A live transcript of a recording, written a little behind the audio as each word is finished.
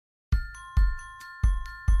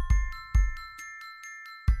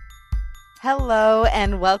Hello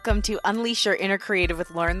and welcome to Unleash Your Inner Creative with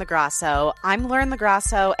Lauren LaGrasso. I'm Lauren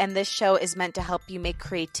LaGrasso, and this show is meant to help you make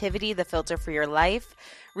creativity the filter for your life,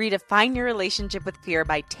 redefine your relationship with fear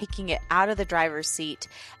by taking it out of the driver's seat,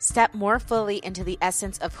 step more fully into the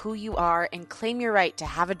essence of who you are, and claim your right to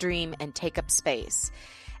have a dream and take up space.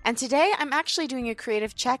 And today I'm actually doing a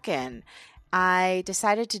creative check-in. I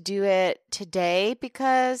decided to do it today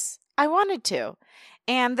because I wanted to.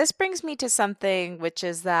 And this brings me to something, which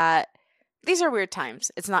is that these are weird times.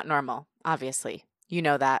 It's not normal, obviously. You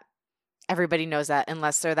know that. Everybody knows that,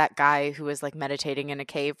 unless they're that guy who was like meditating in a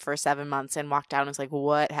cave for 7 months and walked out and was like,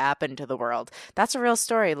 what happened to the world? That's a real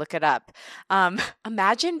story. Look it up.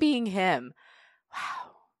 Imagine being him. Wow.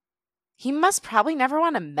 He must probably never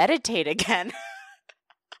want to meditate again.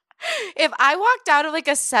 If I walked out of like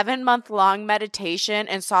a 7-month long meditation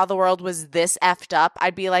and saw the world was this effed up,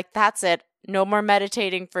 I'd be like, that's it. No more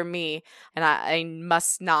meditating for me, and I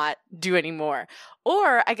must not do anymore.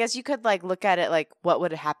 Or I guess you could like look at it like, what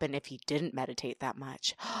would happen if he didn't meditate that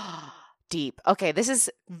much? Deep. Okay, this is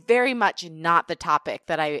very much not the topic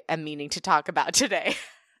that I am meaning to talk about today.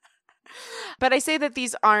 But I say that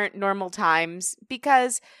these aren't normal times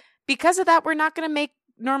because of that, we're not going to make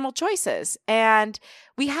normal choices. And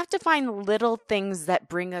we have to find little things that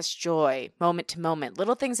bring us joy moment to moment,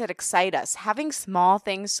 little things that excite us. Having small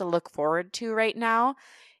things to look forward to right now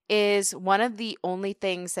is one of the only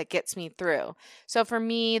things that gets me through. So for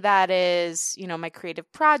me, that is, my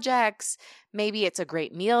creative projects. Maybe it's a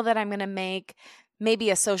great meal that I'm going to make.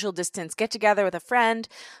 Maybe a social distance get together with a friend.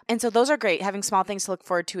 And so those are great. Having small things to look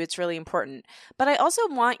forward to, it's really important. But I also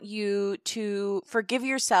want you to forgive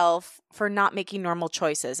yourself for not making normal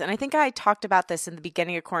choices. And I think I talked about this in the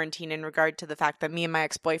beginning of quarantine in regard to the fact that me and my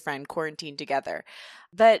ex-boyfriend quarantined together.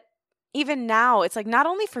 But even now, it's like not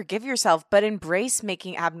only forgive yourself, but embrace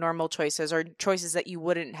making abnormal choices or choices that you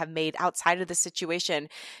wouldn't have made outside of the situation,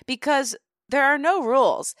 because there are no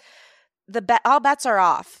rules. All bets are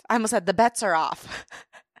off. I almost said the bets are off.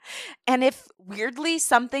 And if weirdly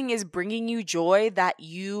something is bringing you joy that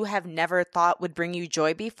you have never thought would bring you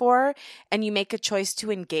joy before, and you make a choice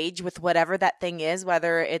to engage with whatever that thing is,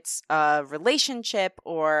 whether it's a relationship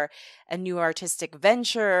or a new artistic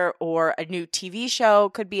venture or a new TV show,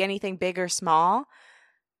 could be anything big or small,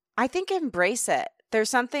 I think embrace it. There's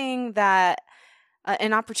something that,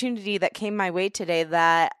 an opportunity that came my way today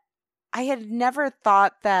that I had never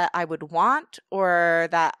thought that I would want, or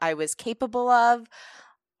that I was capable of,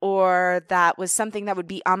 or that was something that would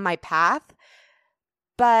be on my path.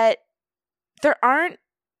 But there aren't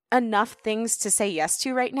enough things to say yes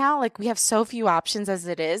to right now. Like, we have so few options as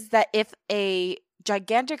it is, that if a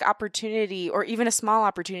gigantic opportunity or even a small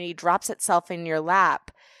opportunity drops itself in your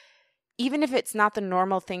lap, even if it's not the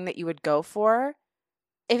normal thing that you would go for,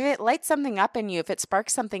 if it lights something up in you, if it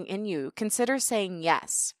sparks something in you, consider saying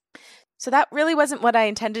yes. So that really wasn't what I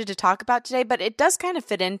intended to talk about today, but it does kind of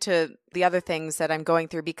fit into the other things that I'm going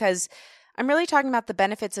through, because I'm really talking about the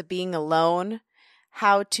benefits of being alone,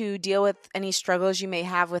 how to deal with any struggles you may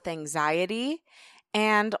have with anxiety,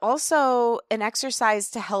 and also an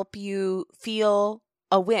exercise to help you feel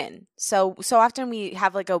a win. So often we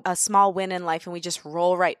have like a small win in life and we just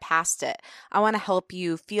roll right past it. I want to help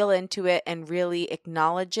you feel into it and really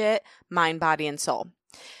acknowledge it, mind, body, and soul.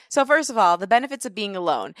 So first of all, the benefits of being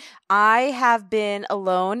alone. I have been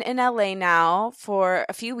alone in LA now for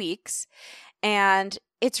a few weeks, and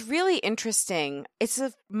it's really interesting. It's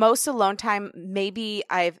the most alone time maybe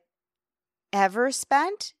I've ever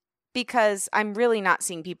spent, because I'm really not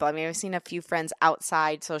seeing people. I mean, I've seen a few friends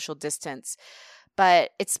outside social distance,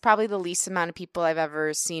 but it's probably the least amount of people I've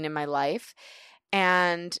ever seen in my life.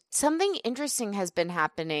 And something interesting has been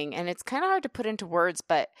happening, and it's kind of hard to put into words,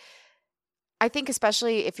 but I think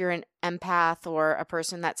especially if you're an empath or a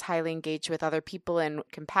person that's highly engaged with other people and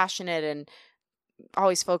compassionate and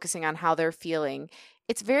always focusing on how they're feeling,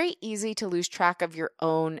 it's very easy to lose track of your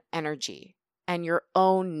own energy and your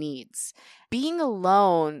own needs. Being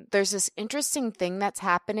alone, there's this interesting thing that's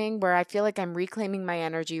happening where I feel like I'm reclaiming my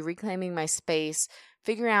energy, reclaiming my space,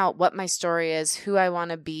 figuring out what my story is, who I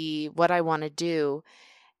want to be, what I want to do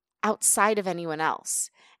outside of anyone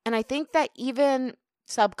else. And I think that even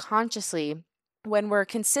subconsciously, when we're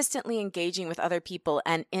consistently engaging with other people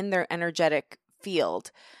and in their energetic field,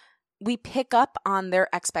 we pick up on their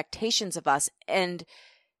expectations of us. And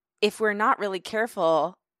if we're not really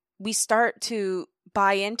careful, we start to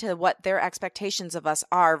buy into what their expectations of us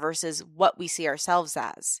are versus what we see ourselves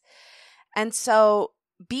as. And so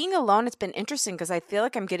being alone, it's been interesting because I feel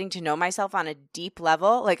like I'm getting to know myself on a deep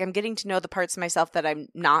level. Like, I'm getting to know the parts of myself that I'm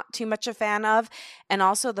not too much a fan of, and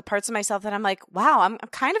also the parts of myself that I'm like, wow, I'm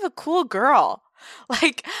kind of a cool girl.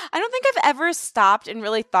 Like, I don't think I've ever stopped and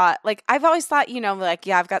really thought, like, I've always thought, like,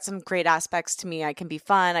 yeah, I've got some great aspects to me. I can be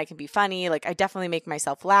fun. I can be funny. Like, I definitely make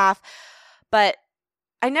myself laugh. But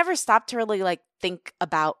I never stopped to really, like, think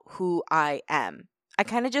about who I am. I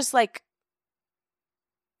kind of just, like,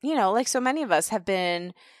 like so many of us have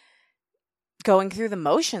been going through the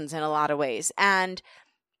motions in a lot of ways. And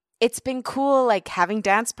it's been cool, like, having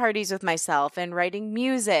dance parties with myself and writing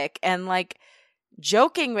music and, like,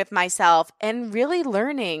 joking with myself and really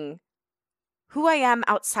learning who I am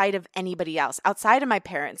outside of anybody else, outside of my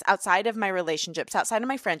parents, outside of my relationships, outside of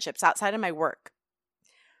my friendships, outside of my work.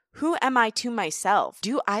 Who am I to myself?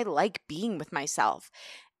 Do I like being with myself?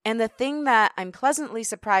 And the thing that I'm pleasantly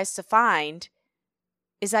surprised to find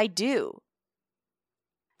is I do.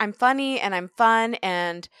 I'm funny and I'm fun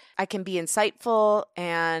and I can be insightful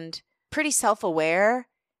and pretty self-aware.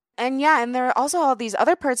 And yeah, and there are also all these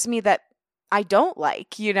other parts of me that I don't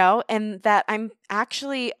like, and that I'm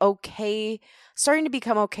actually starting to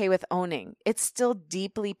become okay with owning. It's still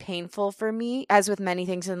deeply painful for me, as with many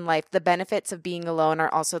things in life. The benefits of being alone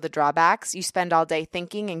are also the drawbacks. You spend all day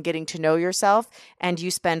thinking and getting to know yourself, and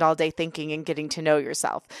you spend all day thinking and getting to know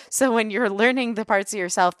yourself. So when you're learning the parts of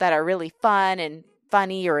yourself that are really fun and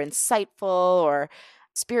funny or insightful or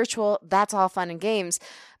spiritual, that's all fun and games.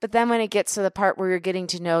 But then when it gets to the part where you're getting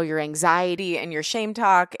to know your anxiety and your shame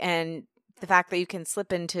talk and the fact that you can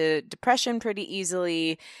slip into depression pretty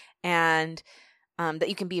easily and that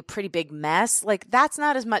you can be a pretty big mess, like, that's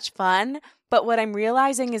not as much fun. But what I'm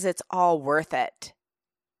realizing is it's all worth it.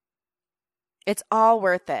 It's all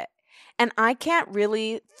worth it. And I can't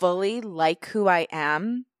really fully like who I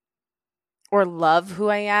am or love who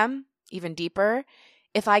I am even deeper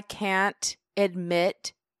if I can't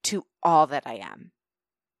admit to all that I am.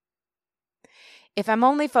 If I'm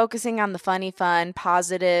only focusing on the funny, fun,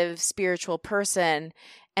 positive, spiritual person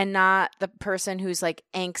and not the person who's like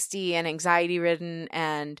angsty and anxiety ridden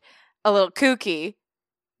and a little kooky,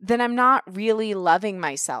 then I'm not really loving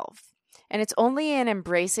myself. And it's only in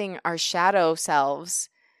embracing our shadow selves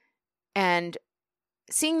and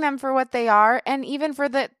seeing them for what they are and even for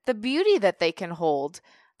the beauty that they can hold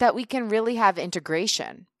that we can really have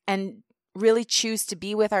integration and really choose to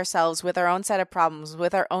be with ourselves, with our own set of problems,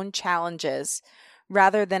 with our own challenges,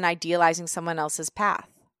 rather than idealizing someone else's path.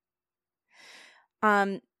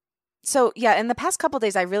 So yeah, in the past couple of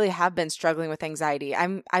days, I really have been struggling with anxiety.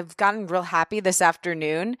 I've gotten real happy this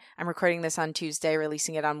afternoon. I'm recording this on Tuesday,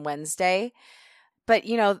 releasing it on Wednesday. But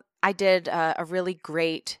I did a really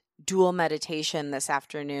great dual meditation this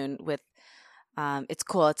afternoon with. It's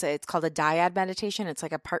cool. It's called a dyad meditation. It's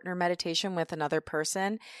like a partner meditation with another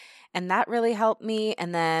person. And that really helped me.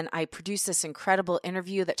 And then I produced this incredible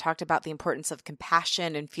interview that talked about the importance of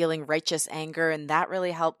compassion and feeling righteous anger. And that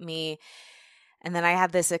really helped me. And then I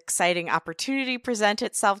had this exciting opportunity present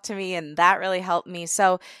itself to me, and that really helped me.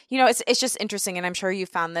 So, it's just interesting. And I'm sure you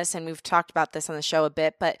found this, and we've talked about this on the show a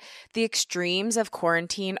bit, but the extremes of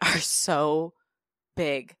quarantine are so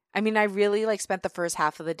big. I mean, I really spent the first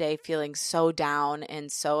half of the day feeling so down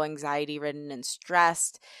and so anxiety ridden and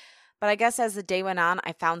stressed. But I guess as the day went on,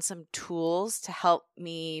 I found some tools to help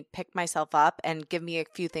me pick myself up and give me a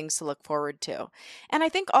few things to look forward to. And I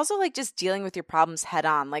think also just dealing with your problems head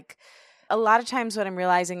on. Like, a lot of times what I'm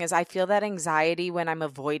realizing is I feel that anxiety when I'm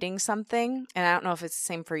avoiding something. And I don't know if it's the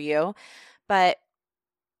same for you, but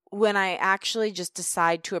when I actually just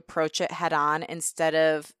decide to approach it head on instead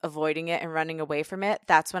of avoiding it and running away from it,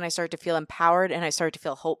 that's when I start to feel empowered and I start to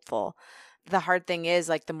feel hopeful. The hard thing is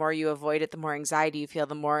the more you avoid it, the more anxiety you feel,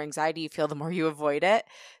 the more anxiety you feel, the more you avoid it.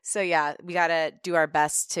 So yeah, we got to do our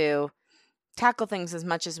best to tackle things as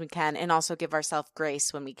much as we can and also give ourselves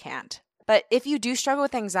grace when we can't. But if you do struggle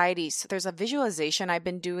with anxiety, so there's a visualization I've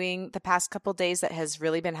been doing the past couple days that has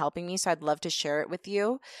really been helping me. So I'd love to share it with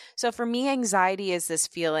you. So for me, anxiety is this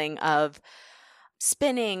feeling of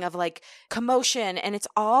spinning, of commotion, and it's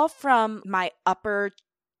all from my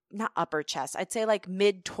not upper chest, I'd say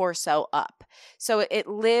mid torso up. So it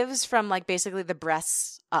lives from basically the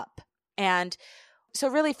breasts up. And so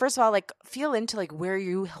really, first of all, feel into where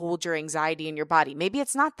you hold your anxiety in your body. Maybe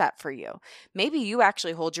it's not that for you. Maybe you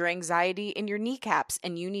actually hold your anxiety in your kneecaps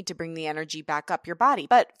and you need to bring the energy back up your body.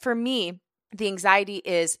 But for me, the anxiety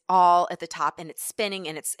is all at the top and it's spinning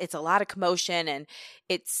and it's a lot of commotion and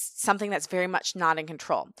it's something that's very much not in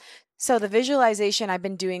control. So the visualization I've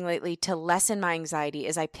been doing lately to lessen my anxiety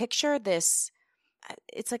is I picture this,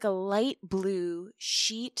 it's like a light blue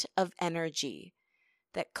sheet of energy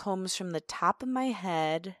that combs from the top of my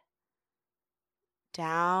head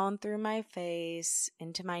down through my face,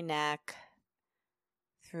 into my neck,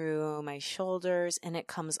 through my shoulders, and it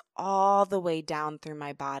comes all the way down through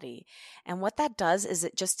my body. And what that does is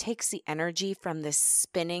it just takes the energy from this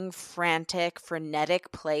spinning, frantic, frenetic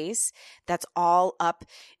place that's all up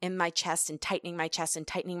in my chest and tightening my chest and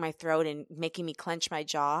tightening my throat and making me clench my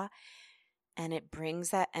jaw. And it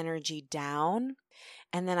brings that energy down.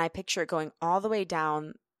 And then I picture it going all the way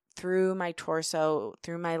down through my torso,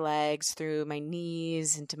 through my legs, through my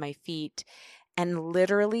knees, into my feet. And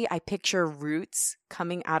literally, I picture roots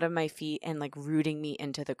coming out of my feet and like rooting me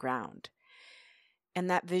into the ground. And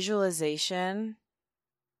that visualization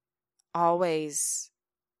always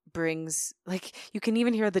brings, like, you can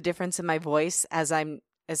even hear the difference in my voice as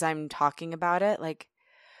I'm talking about it. Like,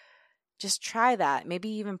 just try that. Maybe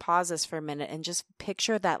even pause this for a minute and just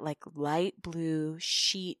picture that like light blue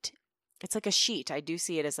sheet. It's like a sheet. I do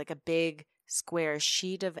see it as like a big square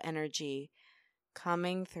sheet of energy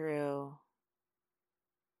coming through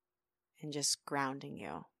and just grounding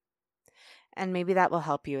you. And maybe that will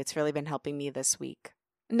help you. It's really been helping me this week.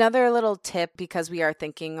 Another little tip, because we are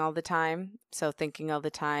thinking all the time. So thinking all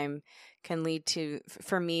the time can lead to,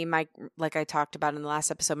 for me, like I talked about in the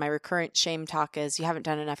last episode, my recurrent shame talk is you haven't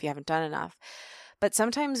done enough, you haven't done enough. But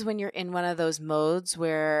sometimes when you're in one of those modes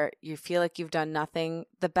where you feel like you've done nothing,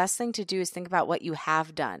 the best thing to do is think about what you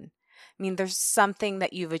have done. I mean, there's something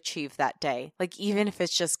that you've achieved that day. Like even if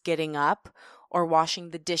it's just getting up or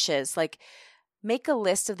washing the dishes, like make a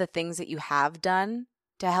list of the things that you have done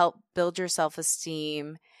to help build your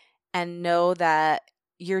self-esteem and know that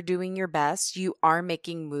you're doing your best. You are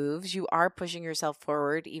making moves. You are pushing yourself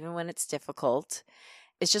forward, even when it's difficult.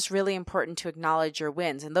 It's just really important to acknowledge your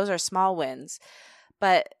wins. And those are small wins,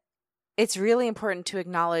 but it's really important to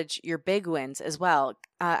acknowledge your big wins as well.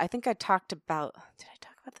 I think I talked about, did I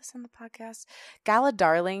talk about this in the podcast? Gala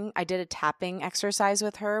Darling, I did a tapping exercise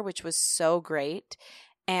with her, which was so great.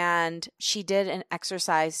 And she did an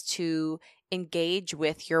exercise to engage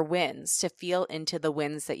with your wins, to feel into the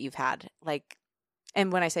wins that you've had. Like,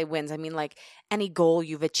 and when I say wins, I mean like any goal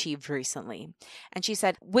you've achieved recently. And she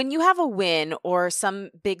said, when you have a win or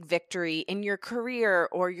some big victory in your career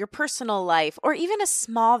or your personal life, or even a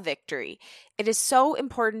small victory, it is so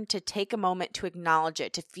important to take a moment to acknowledge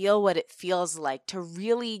it, to feel what it feels like, to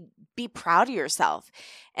really be proud of yourself.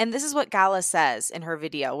 And this is what Gala says in her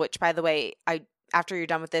video, which, by the way, after you're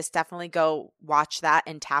done with this, definitely go watch that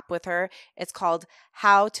and tap with her. It's called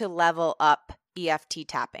How to Level Up EFT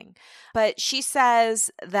Tapping. But she says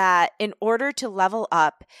that in order to level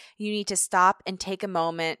up, you need to stop and take a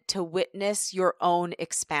moment to witness your own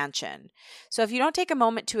expansion. So if you don't take a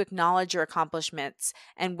moment to acknowledge your accomplishments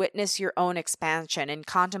and witness your own expansion and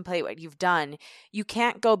contemplate what you've done, you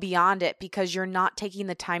can't go beyond it because you're not taking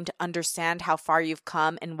the time to understand how far you've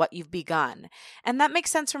come and what you've begun. And that makes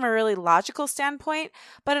sense from a really logical standpoint,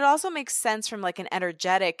 but it also makes sense from like an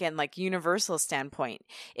energetic and like universal standpoint.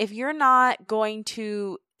 If you're not going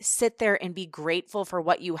to sit there and be grateful for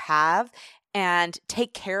what you have and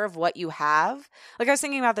take care of what you have. Like I was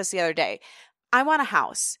thinking about this the other day. I want a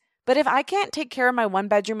house, but if I can't take care of my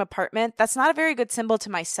 1-bedroom apartment, that's not a very good symbol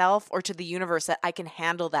to myself or to the universe that I can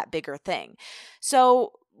handle that bigger thing.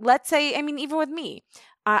 So let's say, I mean, even with me,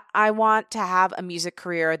 I want to have a music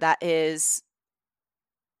career that is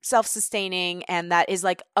self-sustaining and that is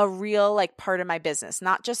like a real like part of my business,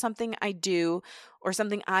 not just something I do or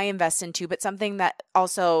something I invest into, but something that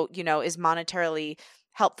also, you know, is monetarily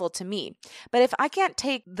helpful to me. But if I can't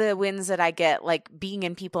take the wins that I get, like being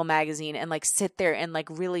in People magazine, and like sit there and like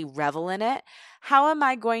really revel in it, how am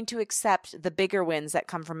I going to accept the bigger wins that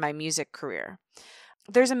come from my music career?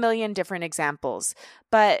 There's a million different examples,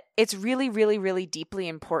 but it's really, really, really deeply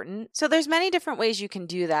important. So there's many different ways you can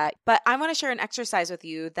do that, but I want to share an exercise with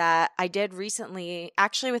you that I did recently,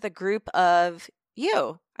 actually with a group of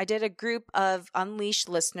you. I did a group of Unleashed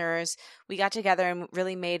listeners. We got together and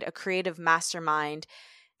really made a creative mastermind.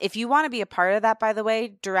 If you want to be a part of that, by the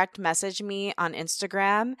way, direct message me on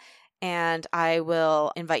Instagram and I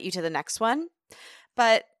will invite you to the next one.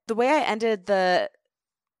 But the way I ended the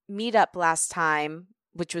meetup last time,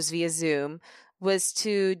 which was via Zoom, was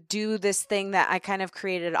to do this thing that I kind of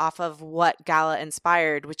created off of what Gala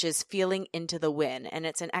inspired, which is feeling into the win. And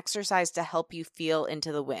it's an exercise to help you feel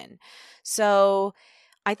into the win. So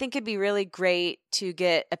I think it'd be really great to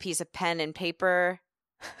get a piece of pen and paper,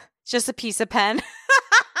 just a piece of pen.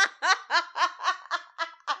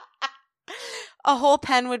 A whole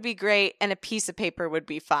pen would be great and a piece of paper would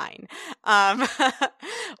be fine.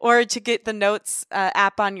 Or to get the notes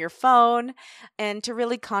app on your phone and to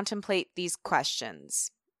really contemplate these questions.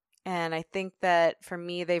 And I think that for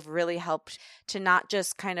me, they've really helped to not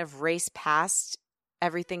just kind of race past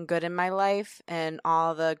everything good in my life and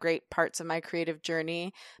all the great parts of my creative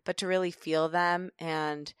journey, but to really feel them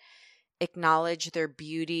and acknowledge their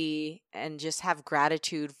beauty and just have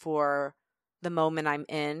gratitude for the moment I'm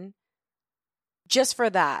in. Just for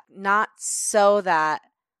that, not so that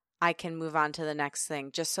I can move on to the next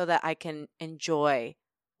thing, just so that I can enjoy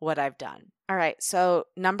what I've done. All right, so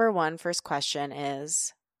number one, first question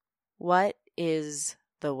is, what is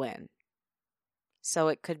the win? So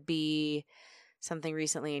it could be something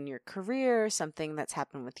recently in your career, something that's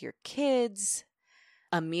happened with your kids,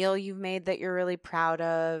 a meal you've made that you're really proud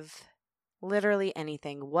of, literally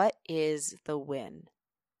anything. What is the win?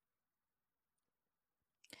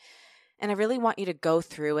 And I really want you to go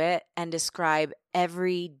through it and describe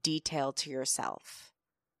every detail to yourself.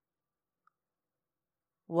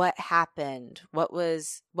 What happened? What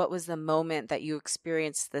was the moment that you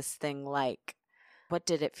experienced this thing like? What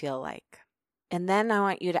did it feel like? And then I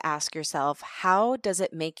want you to ask yourself, how does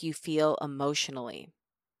it make you feel emotionally?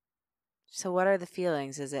 So what are the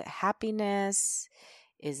feelings? Is it happiness?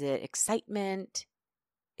 Is it excitement?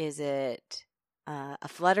 Is it a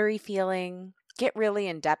fluttery feeling? Get really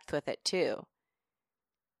in depth with it too.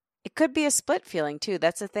 It could be a split feeling too.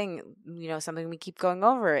 That's the thing, something we keep going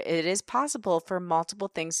over. It is possible for multiple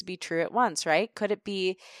things to be true at once, right? Could it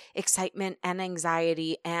be excitement and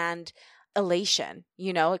anxiety and elation?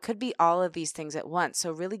 It could be all of these things at once.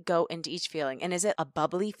 So really go into each feeling. And is it a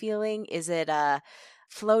bubbly feeling? Is it a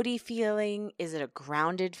floaty feeling? Is it a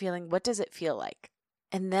grounded feeling? What does it feel like?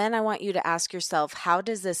 And then I want you to ask yourself, how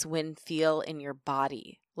does this win feel in your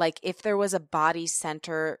body? Like if there was a body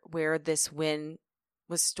center where this win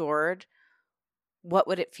was stored, what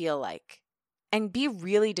would it feel like? And be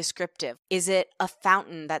really descriptive. Is it a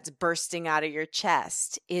fountain that's bursting out of your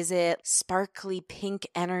chest? Is it sparkly pink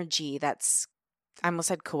energy that's, I almost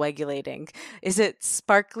said coagulating. Is it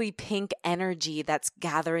sparkly pink energy that's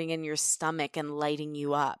gathering in your stomach and lighting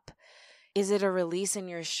you up? Is it a release in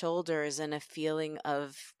your shoulders and a feeling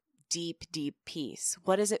of deep, deep peace?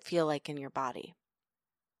 What does it feel like in your body?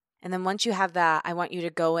 And then once you have that, I want you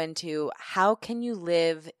to go into how can you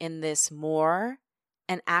live in this more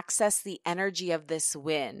and access the energy of this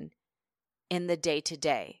win in the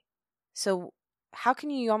day-to-day. So how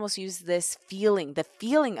can you almost use this feeling, the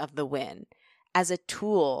feeling of the win, as a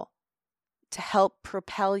tool to help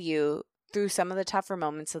propel you through some of the tougher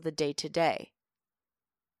moments of the day-to-day?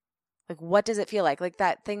 Like, what does it feel like? Like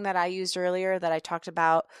that thing that I used earlier that I talked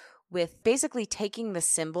about with basically taking the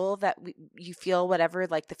symbol that you feel, whatever,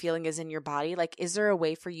 like the feeling is in your body. Like, is there a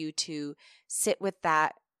way for you to sit with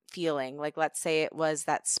that feeling? Like, let's say it was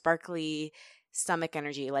that sparkly stomach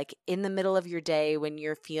energy, like in the middle of your day when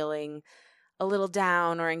you're feeling a little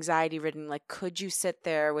down or anxiety ridden, like, could you sit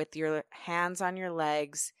there with your hands on your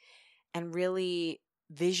legs and really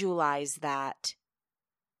visualize that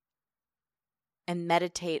and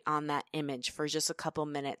meditate on that image for just a couple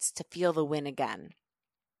minutes to feel the win again?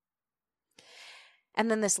 And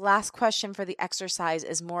then this last question for the exercise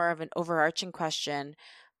is more of an overarching question,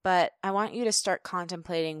 but I want you to start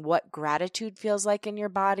contemplating what gratitude feels like in your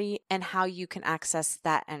body and how you can access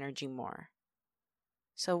that energy more.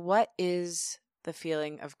 So what is the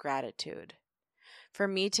feeling of gratitude? For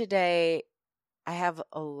me today, I have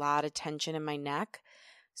a lot of tension in my neck.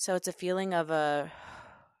 So it's a feeling of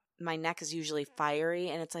my neck is usually fiery,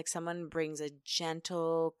 and it's like someone brings a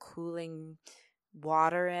gentle, cooling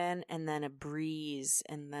water in and then a breeze,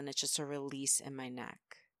 and then it's just a release in my neck.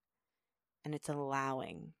 And it's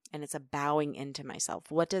allowing, and it's a bowing into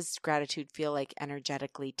myself. What does gratitude feel like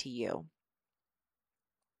energetically to you?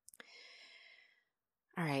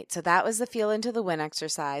 All right, so that was the feel into the win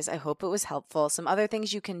exercise. I hope it was helpful. Some other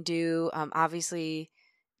things you can do, obviously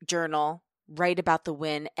journal, write about the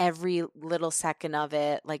win, every little second of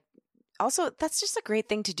it. Like, also, that's just a great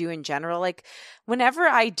thing to do in general. Like, whenever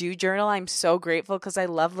I do journal, I'm so grateful because I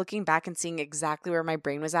love looking back and seeing exactly where my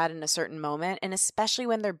brain was at in a certain moment. And especially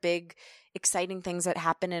when they're big, exciting things that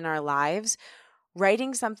happen in our lives,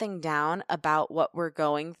 writing something down about what we're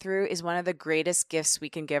going through is one of the greatest gifts we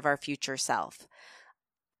can give our future self.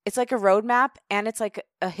 It's like a roadmap, and it's like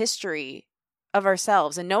a history of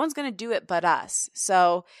ourselves, and no one's going to do it but us.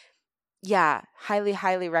 So yeah, highly,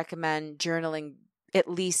 highly recommend journaling at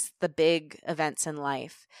least the big events in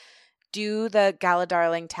life. Do the Gala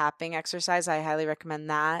Darling tapping exercise. I highly recommend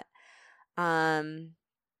that. Yeah,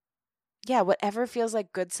 whatever feels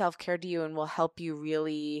like good self-care to you and will help you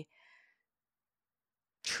really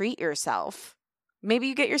treat yourself. Maybe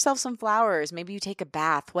you get yourself some flowers. Maybe you take a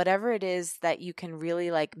bath. Whatever it is that you can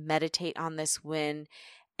really like meditate on this win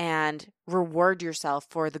and reward yourself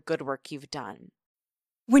for the good work you've done.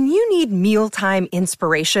 When you need mealtime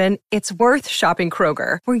inspiration, it's worth shopping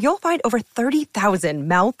Kroger, where you'll find over 30,000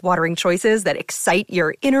 mouth-watering choices that excite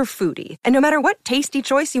your inner foodie. And no matter what tasty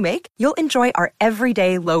choice you make, you'll enjoy our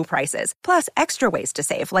everyday low prices, plus extra ways to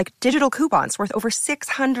save, like digital coupons worth over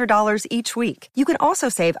 $600 each week. You can also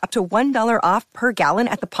save up to $1 off per gallon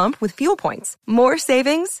at the pump with fuel points. More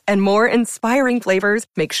savings and more inspiring flavors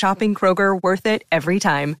make shopping Kroger worth it every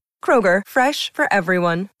time. Kroger, fresh for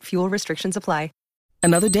everyone. Fuel restrictions apply.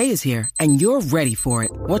 Another day is here, and you're ready for it.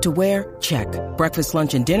 What to wear? Check. Breakfast,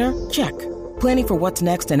 lunch, and dinner? Check. Planning for what's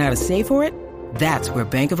next and how to save for it? That's where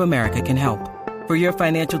Bank of America can help. For your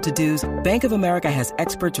financial to-dos, Bank of America has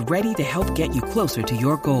experts ready to help get you closer to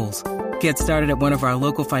your goals. Get started at one of our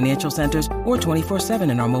local financial centers or 24/7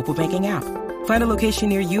 in our mobile banking app. Find a location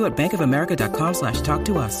near you at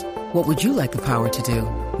bankofamerica.com/talktous. What would you like the power to do?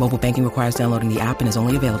 Mobile banking requires downloading the app and is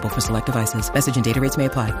only available for select devices. Message and data rates may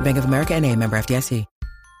apply. Bank of America NA, member FDIC.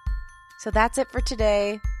 So that's it for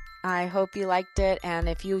today. I hope you liked it. And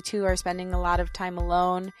if you too are spending a lot of time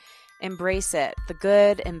alone, embrace it. The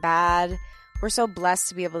good and bad. We're so blessed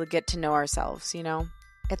to be able to get to know ourselves, you know?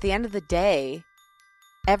 At the end of the day,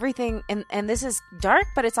 everything, and this is dark,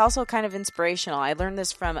 but it's also kind of inspirational. I learned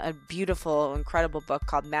this from a beautiful, incredible book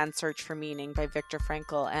called Man's Search for Meaning by Viktor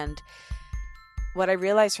Frankl. And what I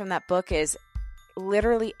realized from that book is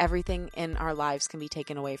literally everything in our lives can be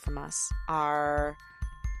taken away from us. Our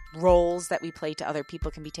roles that we play to other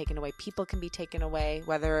people can be taken away. People can be taken away,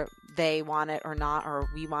 whether they want it or not, or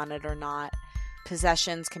we want it or not.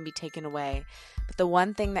 Possessions can be taken away. But the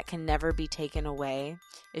one thing that can never be taken away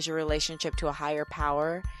is your relationship to a higher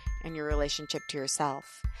power and your relationship to yourself.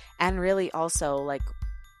 And really also like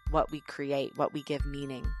what we create, what we give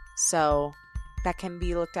meaning. So that can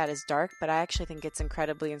be looked at as dark, but I actually think it's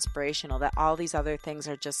incredibly inspirational that all these other things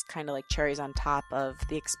are just kind of like cherries on top of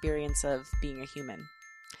the experience of being a human.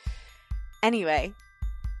 Anyway,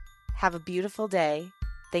 have a beautiful day.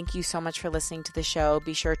 Thank you so much for listening to the show.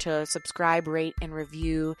 Be sure to subscribe, rate, and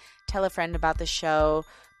review. Tell a friend about the show.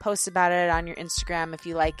 Post about it on your Instagram if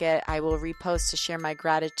you like it. I will repost to share my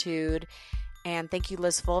gratitude. And thank you,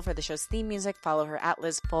 Liz Full, for the show's theme music. Follow her at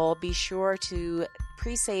Liz Full. Be sure to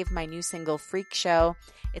pre-save my new single, Freak Show.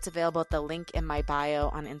 It's available at the link in my bio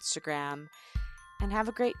on Instagram. And have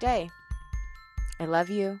a great day. I love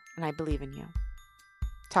you, and I believe in you.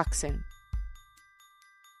 Talk soon.